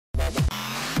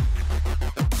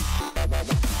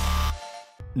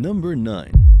Number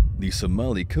 9. The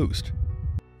Somali coast.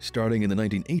 Starting in the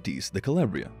 1980s, the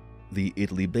Calabria, the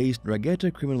Italy-based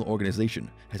Ndrangheta criminal organization,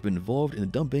 has been involved in the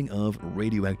dumping of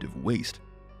radioactive waste.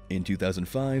 In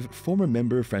 2005, former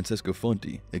member Francesco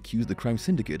Fonti accused the crime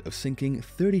syndicate of sinking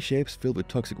 30 ships filled with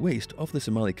toxic waste off the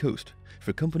Somali coast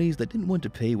for companies that didn't want to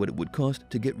pay what it would cost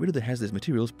to get rid of the hazardous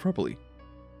materials properly.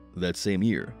 That same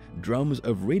year, drums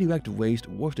of radioactive waste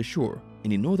washed ashore in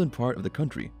the northern part of the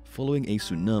country following a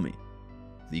tsunami.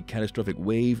 The catastrophic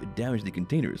wave damaged the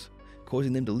containers,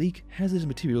 causing them to leak hazardous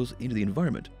materials into the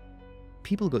environment.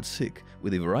 People got sick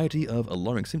with a variety of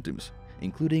alarming symptoms,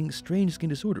 including strange skin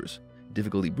disorders,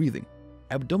 difficulty breathing,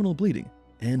 abdominal bleeding,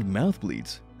 and mouth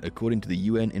bleeds, according to the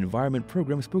UN Environment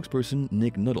Program spokesperson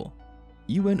Nick Nuttall.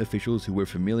 UN officials who were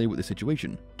familiar with the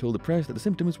situation told the press that the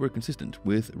symptoms were consistent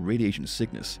with radiation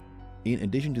sickness. In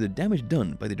addition to the damage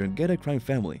done by the Ndrangheta crime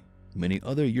family, many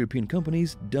other European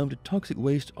companies dumped toxic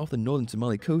waste off the northern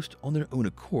Somali coast on their own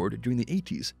accord during the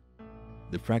 80s.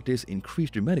 The practice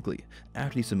increased dramatically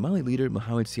after the Somali leader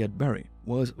Mohammed Siad Barre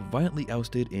was violently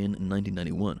ousted in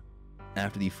 1991.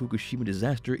 After the Fukushima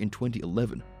disaster in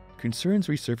 2011, concerns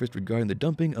resurfaced regarding the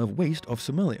dumping of waste off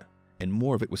Somalia, and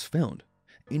more of it was found,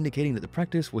 indicating that the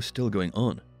practice was still going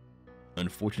on.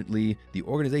 Unfortunately, the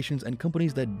organizations and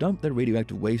companies that dump their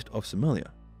radioactive waste off Somalia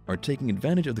are taking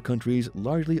advantage of the country's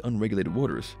largely unregulated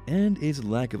waters and its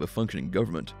lack of a functioning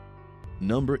government.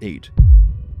 Number 8.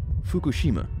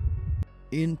 Fukushima.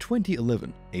 In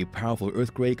 2011, a powerful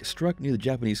earthquake struck near the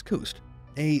Japanese coast.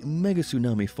 A mega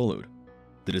tsunami followed.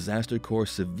 The disaster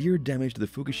caused severe damage to the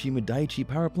Fukushima Daiichi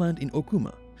power plant in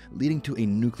Okuma, leading to a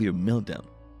nuclear meltdown.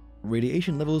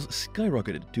 Radiation levels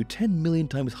skyrocketed to 10 million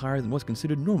times higher than what's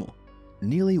considered normal.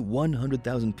 Nearly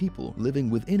 100,000 people living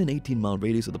within an 18-mile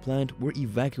radius of the plant were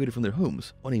evacuated from their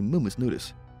homes on a moment's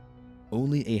notice.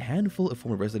 Only a handful of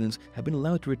former residents have been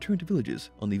allowed to return to villages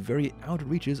on the very outer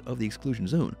reaches of the exclusion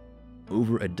zone.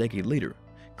 Over a decade later,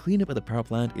 cleanup at the power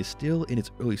plant is still in its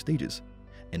early stages,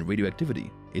 and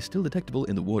radioactivity is still detectable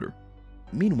in the water.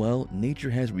 Meanwhile,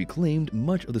 nature has reclaimed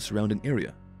much of the surrounding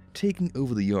area, taking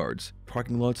over the yards,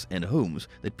 parking lots, and homes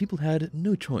that people had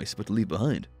no choice but to leave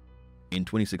behind. In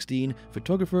 2016,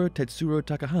 photographer Tetsuro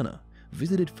Takahana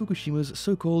visited Fukushima's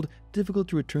so-called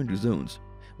difficult-to-return-to zones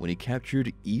when he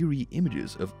captured eerie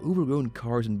images of overgrown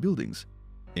cars and buildings.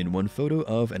 In one photo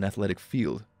of an athletic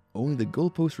field, only the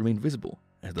goalposts remain visible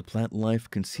as the plant life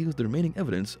conceals the remaining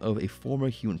evidence of a former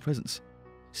human presence.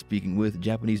 Speaking with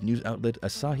Japanese news outlet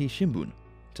Asahi Shimbun,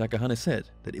 Takahana said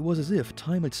that it was as if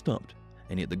time had stopped,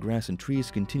 and yet the grass and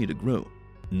trees continue to grow.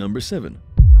 Number 7.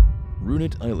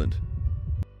 Runit Island.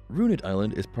 Runit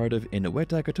Island is part of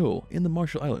Enewetak Atoll in the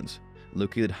Marshall Islands,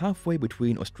 located halfway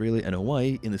between Australia and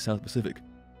Hawaii in the South Pacific.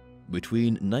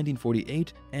 Between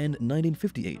 1948 and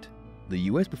 1958, the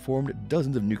US performed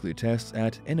dozens of nuclear tests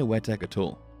at Enewetak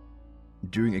Atoll.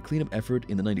 During a cleanup effort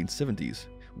in the 1970s,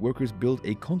 workers built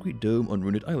a concrete dome on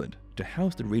Runit Island to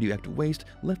house the radioactive waste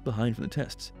left behind from the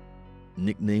tests.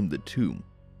 Nicknamed the Tomb,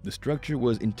 the structure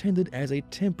was intended as a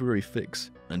temporary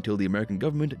fix until the American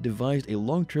government devised a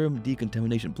long-term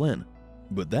decontamination plan.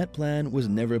 But that plan was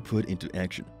never put into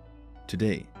action.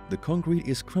 Today, the concrete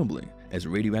is crumbling as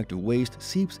radioactive waste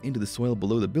seeps into the soil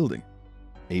below the building.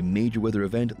 A major weather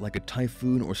event like a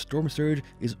typhoon or storm surge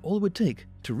is all it would take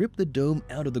to rip the dome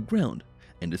out of the ground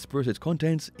and disperse its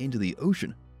contents into the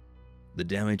ocean. The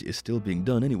damage is still being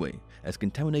done anyway, as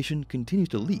contamination continues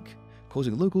to leak,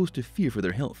 causing locals to fear for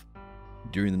their health.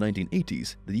 During the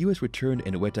 1980s, the US returned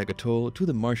Enewetak Atoll to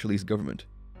the Marshallese government.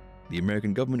 The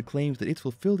American government claims that it's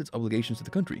fulfilled its obligations to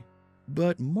the country,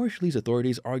 but Marshallese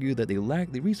authorities argue that they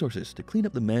lack the resources to clean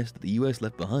up the mess that the US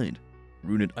left behind.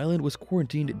 Runit Island was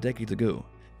quarantined decades ago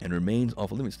and remains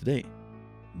off limits today.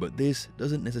 But this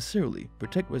doesn't necessarily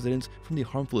protect residents from the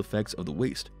harmful effects of the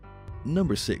waste.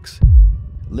 Number 6.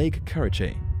 Lake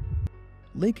Karachay.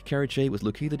 Lake Karachay was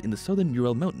located in the southern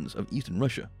Ural Mountains of eastern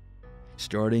Russia.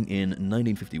 Starting in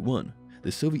 1951,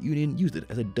 the Soviet Union used it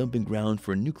as a dumping ground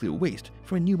for nuclear waste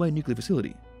from a nearby nuclear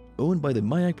facility owned by the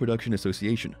Mayak Production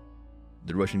Association.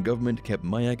 The Russian government kept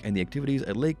Mayak and the activities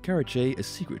at Lake Karachay a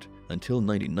secret until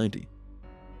 1990.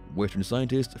 Western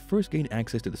scientists first gained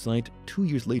access to the site 2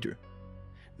 years later.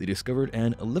 They discovered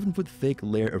an 11-foot thick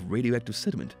layer of radioactive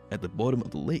sediment at the bottom of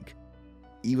the lake.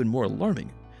 Even more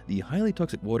alarming, the highly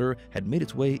toxic water had made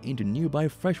its way into nearby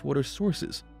freshwater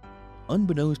sources.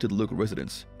 Unbeknownst to the local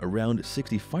residents, around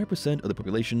 65% of the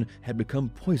population had become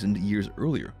poisoned years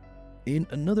earlier. In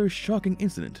another shocking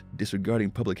incident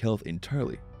disregarding public health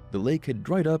entirely, the lake had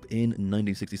dried up in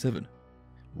 1967.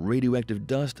 Radioactive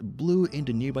dust blew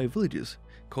into nearby villages,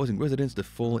 causing residents to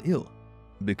fall ill.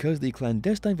 Because the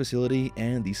clandestine facility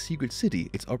and the secret city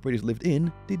its operators lived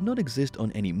in did not exist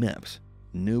on any maps,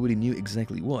 nobody knew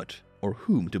exactly what or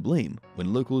whom to blame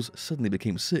when locals suddenly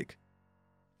became sick.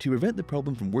 To prevent the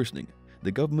problem from worsening,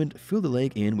 the government filled the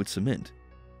lake in with cement.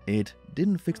 It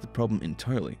didn't fix the problem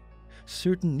entirely.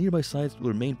 Certain nearby sites will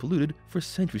remain polluted for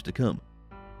centuries to come.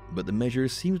 But the measure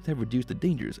seems to have reduced the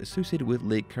dangers associated with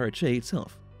Lake Karachay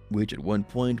itself, which at one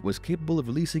point was capable of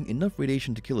releasing enough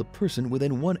radiation to kill a person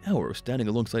within 1 hour of standing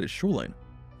alongside its shoreline.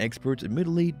 Experts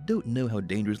admittedly don't know how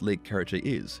dangerous Lake Karachay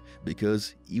is,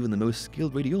 because even the most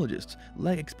skilled radiologists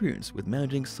lack experience with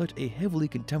managing such a heavily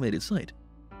contaminated site.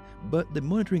 But they're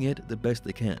monitoring it the best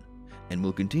they can, and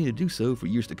will continue to do so for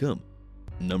years to come.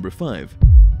 Number 5.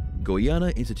 Guyana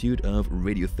Institute of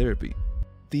Radiotherapy.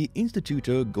 The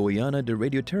Instituto Goiana de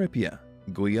Radioterapia,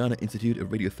 Guyana Institute of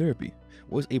Radiotherapy,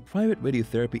 was a private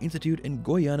radiotherapy institute in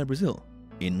Guyana, Brazil.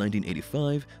 In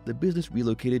 1985, the business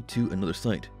relocated to another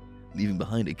site, leaving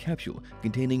behind a capsule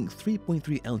containing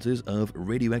 3.3 ounces of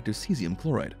radioactive cesium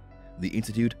chloride. The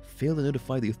institute failed to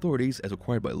notify the authorities as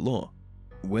required by law.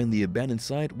 When the abandoned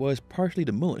site was partially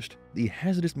demolished, the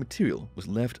hazardous material was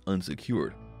left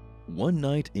unsecured. One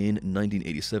night in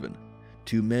 1987,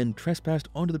 2 men trespassed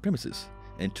onto the premises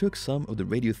and took some of the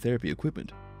radiotherapy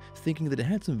equipment, thinking that it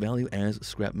had some value as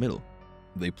scrap metal.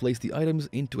 They placed the items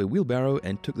into a wheelbarrow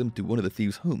and took them to one of the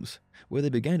thieves' homes, where they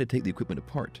began to take the equipment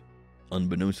apart.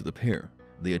 Unbeknownst to the pair,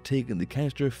 they had taken the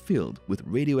canister filled with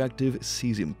radioactive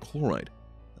cesium chloride.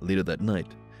 Later that night,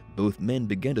 both men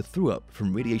began to throw up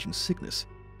from radiation sickness.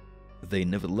 They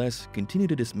nevertheless continued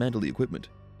to dismantle the equipment.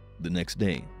 The next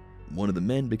day, one of the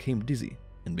men became dizzy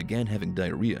and began having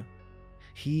diarrhea.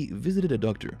 He visited a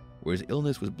doctor, where his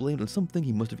illness was blamed on something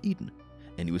he must have eaten,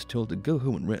 and he was told to go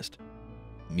home and rest.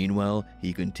 Meanwhile,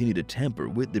 he continued to tamper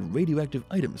with the radioactive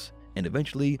items and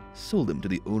eventually sold them to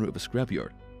the owner of a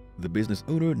scrapyard. The business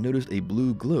owner noticed a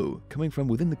blue glow coming from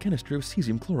within the canister of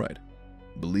cesium chloride.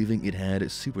 Believing it had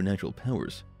supernatural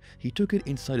powers, he took it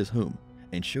inside his home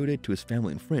and showed it to his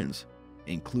family and friends,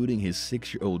 including his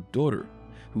 6-year-old daughter,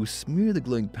 who smeared the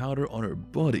glowing powder on her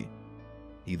body.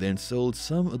 He then sold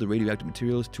some of the radioactive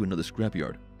materials to another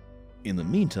scrapyard. In the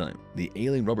meantime, the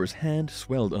alien robber's hand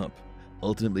swelled up,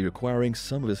 ultimately requiring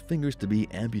some of his fingers to be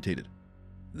amputated.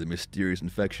 The mysterious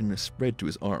infection spread to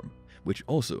his arm, which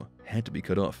also had to be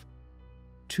cut off.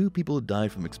 2 people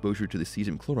died from exposure to the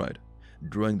cesium chloride,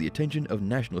 drawing the attention of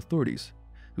national authorities,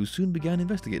 who soon began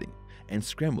investigating and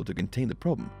scrambled to contain the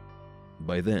problem.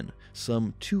 By then,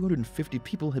 some 250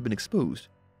 people had been exposed.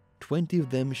 20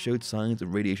 of them showed signs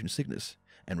of radiation sickness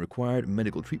and required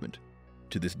medical treatment.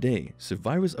 To this day,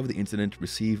 survivors of the incident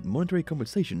receive monetary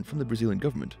compensation from the Brazilian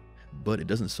government, but it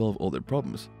doesn't solve all their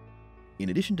problems. In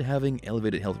addition to having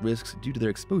elevated health risks due to their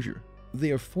exposure,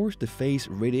 they are forced to face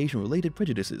radiation-related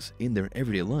prejudices in their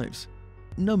everyday lives.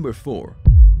 Number 4.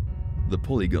 The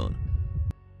Polygon.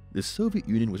 The Soviet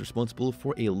Union was responsible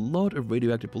for a lot of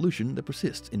radioactive pollution that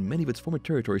persists in many of its former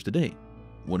territories today.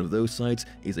 One of those sites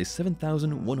is a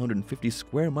 7,150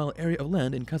 square mile area of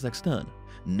land in Kazakhstan,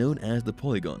 known as the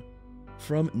Polygon.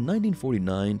 From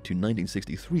 1949 to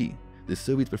 1963, the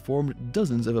Soviets performed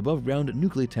dozens of above-ground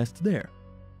nuclear tests there.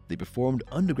 They performed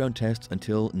underground tests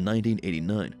until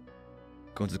 1989.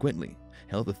 Consequently,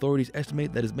 health authorities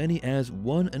estimate that as many as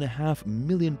 1.5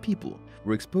 million people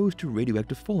were exposed to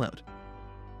radioactive fallout.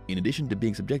 In addition to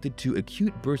being subjected to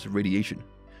acute bursts of radiation,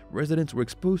 residents were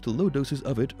exposed to low doses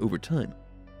of it over time.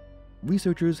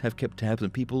 Researchers have kept tabs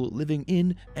on people living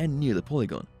in and near the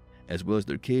Polygon, as well as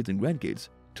their kids and grandkids,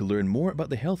 to learn more about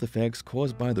the health effects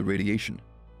caused by the radiation.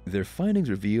 Their findings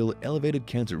reveal elevated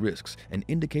cancer risks and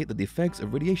indicate that the effects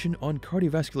of radiation on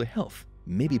cardiovascular health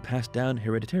may be passed down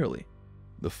hereditarily.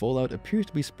 The fallout appears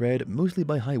to be spread mostly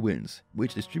by high winds,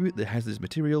 which distribute the hazardous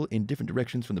material in different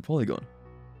directions from the Polygon.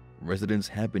 Residents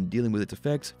have been dealing with its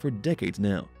effects for decades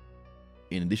now.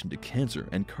 In addition to cancer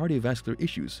and cardiovascular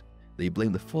issues, they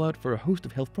blame the fallout for a host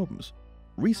of health problems.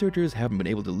 Researchers haven't been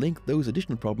able to link those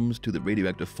additional problems to the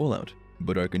radioactive fallout,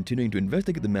 but are continuing to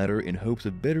investigate the matter in hopes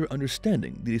of better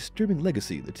understanding the disturbing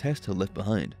legacy the tests have left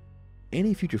behind.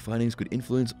 Any future findings could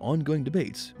influence ongoing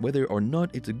debates whether or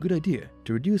not it's a good idea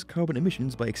to reduce carbon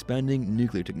emissions by expanding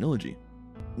nuclear technology.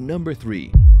 Number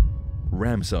 3.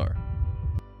 Ramsar.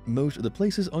 Most of the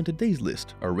places on today's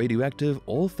list are radioactive,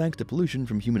 all thanks to pollution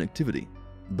from human activity.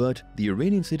 But the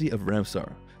Iranian city of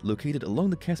Ramsar, located along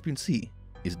the Caspian Sea,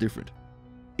 is different.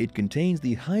 It contains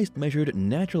the highest measured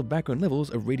natural background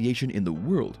levels of radiation in the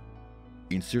world.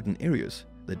 In certain areas,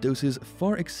 the doses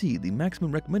far exceed the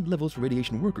maximum recommended levels for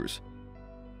radiation workers.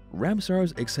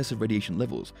 Ramsar's excessive radiation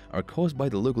levels are caused by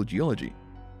the local geology.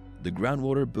 The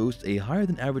groundwater boasts a higher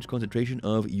than average concentration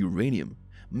of uranium,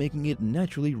 making it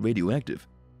naturally radioactive.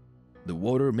 The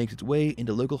water makes its way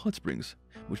into local hot springs,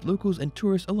 which locals and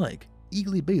tourists alike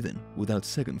eagerly bathe in without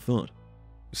second thought.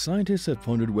 Scientists have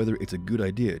pondered whether it's a good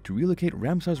idea to relocate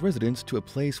Ramsar's residents to a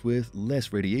place with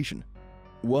less radiation.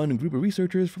 One group of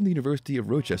researchers from the University of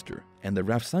Rochester and the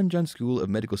Rafsanjani School of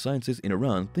Medical Sciences in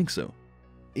Iran think so.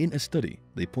 In a study,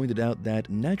 they pointed out that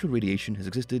natural radiation has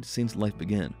existed since life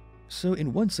began. So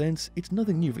in one sense, it's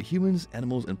nothing new for humans,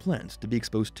 animals, and plants to be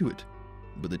exposed to it.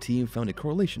 But the team found a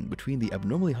correlation between the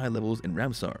abnormally high levels in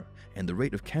Ramsar and the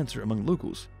rate of cancer among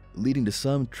locals, leading to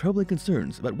some troubling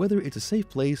concerns about whether it's a safe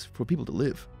place for people to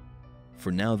live.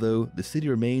 For now though, the city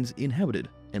remains inhabited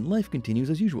and life continues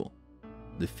as usual.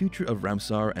 The future of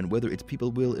Ramsar and whether its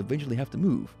people will eventually have to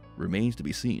move remains to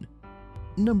be seen.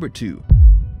 Number 2.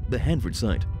 The Hanford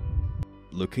Site.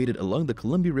 Located along the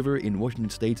Columbia River in Washington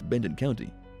State's Benton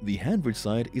County, the Hanford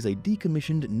Site is a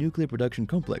decommissioned nuclear production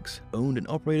complex owned and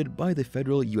operated by the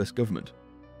federal U.S. government.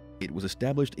 It was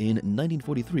established in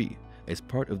 1943 as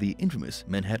part of the infamous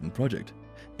Manhattan Project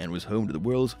and was home to the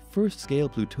world's first-scale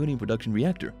plutonium production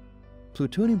reactor.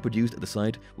 Plutonium produced at the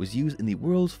site was used in the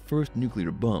world's first nuclear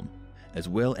bomb, as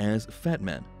well as Fat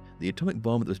Man, the atomic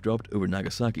bomb that was dropped over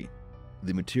Nagasaki.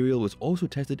 The material was also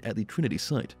tested at the Trinity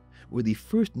site, where the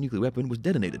first nuclear weapon was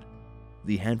detonated.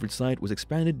 The Hanford site was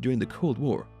expanded during the Cold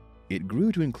War. It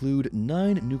grew to include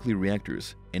 9 nuclear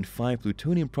reactors and 5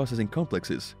 plutonium processing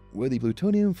complexes, where the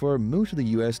plutonium for most of the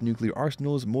US nuclear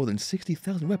arsenal's more than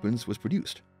 60,000 weapons was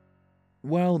produced.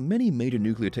 While many major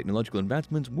nuclear technological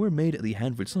advancements were made at the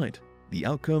Hanford site, the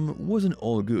outcome wasn't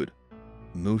all good.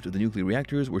 Most of the nuclear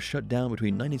reactors were shut down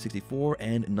between 1964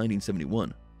 and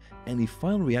 1971, and the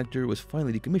final reactor was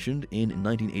finally decommissioned in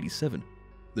 1987.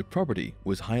 The property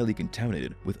was highly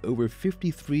contaminated, with over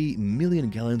 53 million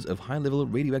gallons of high-level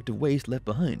radioactive waste left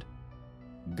behind.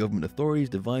 Government authorities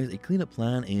devised a cleanup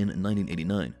plan in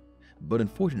 1989, but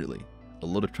unfortunately, a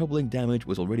lot of troubling damage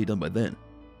was already done by then.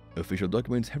 Official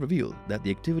documents have revealed that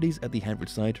the activities at the Hanford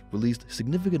site released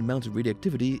significant amounts of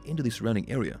radioactivity into the surrounding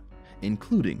area,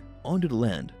 including onto the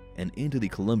land and into the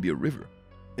Columbia River.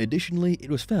 Additionally, it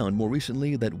was found more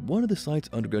recently that one of the site's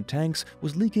underground tanks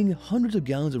was leaking hundreds of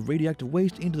gallons of radioactive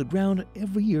waste into the ground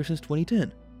every year since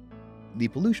 2010. The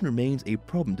pollution remains a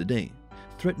problem today,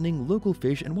 threatening local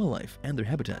fish and wildlife and their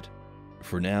habitat.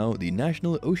 For now, the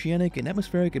National Oceanic and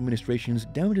Atmospheric Administration's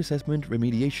Damage Assessment,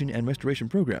 Remediation, and Restoration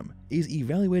Program is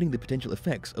evaluating the potential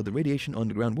effects of the radiation on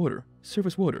the groundwater,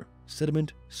 surface water,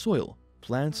 sediment, soil,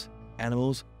 plants,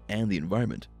 animals, and the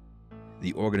environment.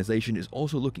 The organization is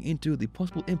also looking into the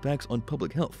possible impacts on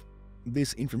public health.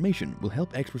 This information will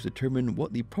help experts determine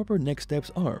what the proper next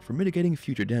steps are for mitigating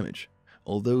future damage,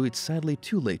 although it's sadly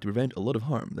too late to prevent a lot of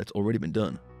harm that's already been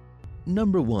done.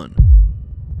 Number 1.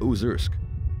 Ozersk.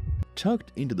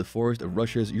 Tucked into the forest of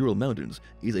Russia's Ural Mountains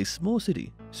is a small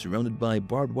city surrounded by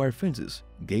barbed wire fences,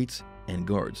 gates, and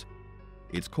guards.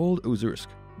 It's called Ozersk,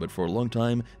 but for a long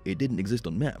time it didn't exist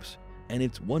on maps, and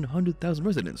its 100,000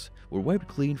 residents were wiped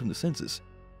clean from the census.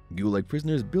 Gulag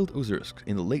prisoners built Ozersk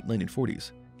in the late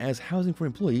 1940s as housing for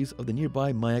employees of the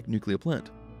nearby Mayak nuclear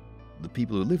plant. The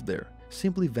people who lived there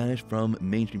simply vanished from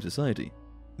mainstream society.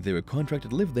 They were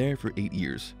contracted to live there for 8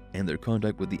 years, and their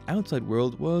contact with the outside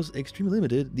world was extremely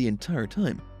limited the entire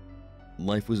time.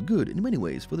 Life was good in many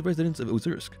ways for the residents of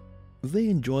Ozersk. They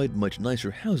enjoyed much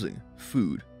nicer housing,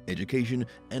 food, education,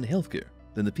 and healthcare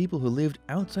than the people who lived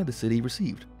outside the city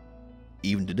received.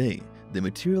 Even today, the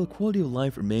material quality of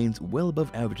life remains well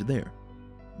above average there.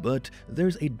 But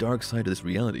there's a dark side to this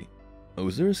reality.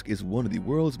 Ozersk is one of the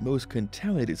world's most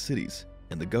contaminated cities,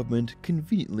 and the government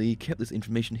conveniently kept this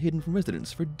information hidden from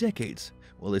residents for decades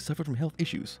while they suffered from health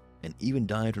issues and even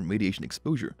died from radiation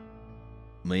exposure.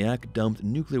 Mayak dumped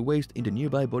nuclear waste into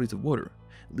nearby bodies of water,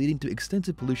 leading to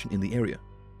extensive pollution in the area.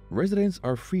 Residents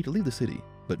are free to leave the city,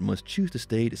 but must choose to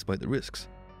stay despite the risks.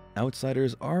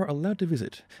 Outsiders are allowed to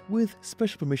visit, with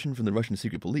special permission from the Russian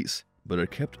secret police, but are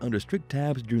kept under strict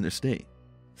tabs during their stay.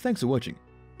 Thanks for watching.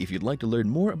 If you'd like to learn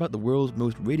more about the world's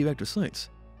most radioactive sites,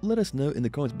 let us know in the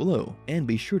comments below and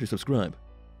be sure to subscribe.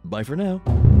 Bye for now.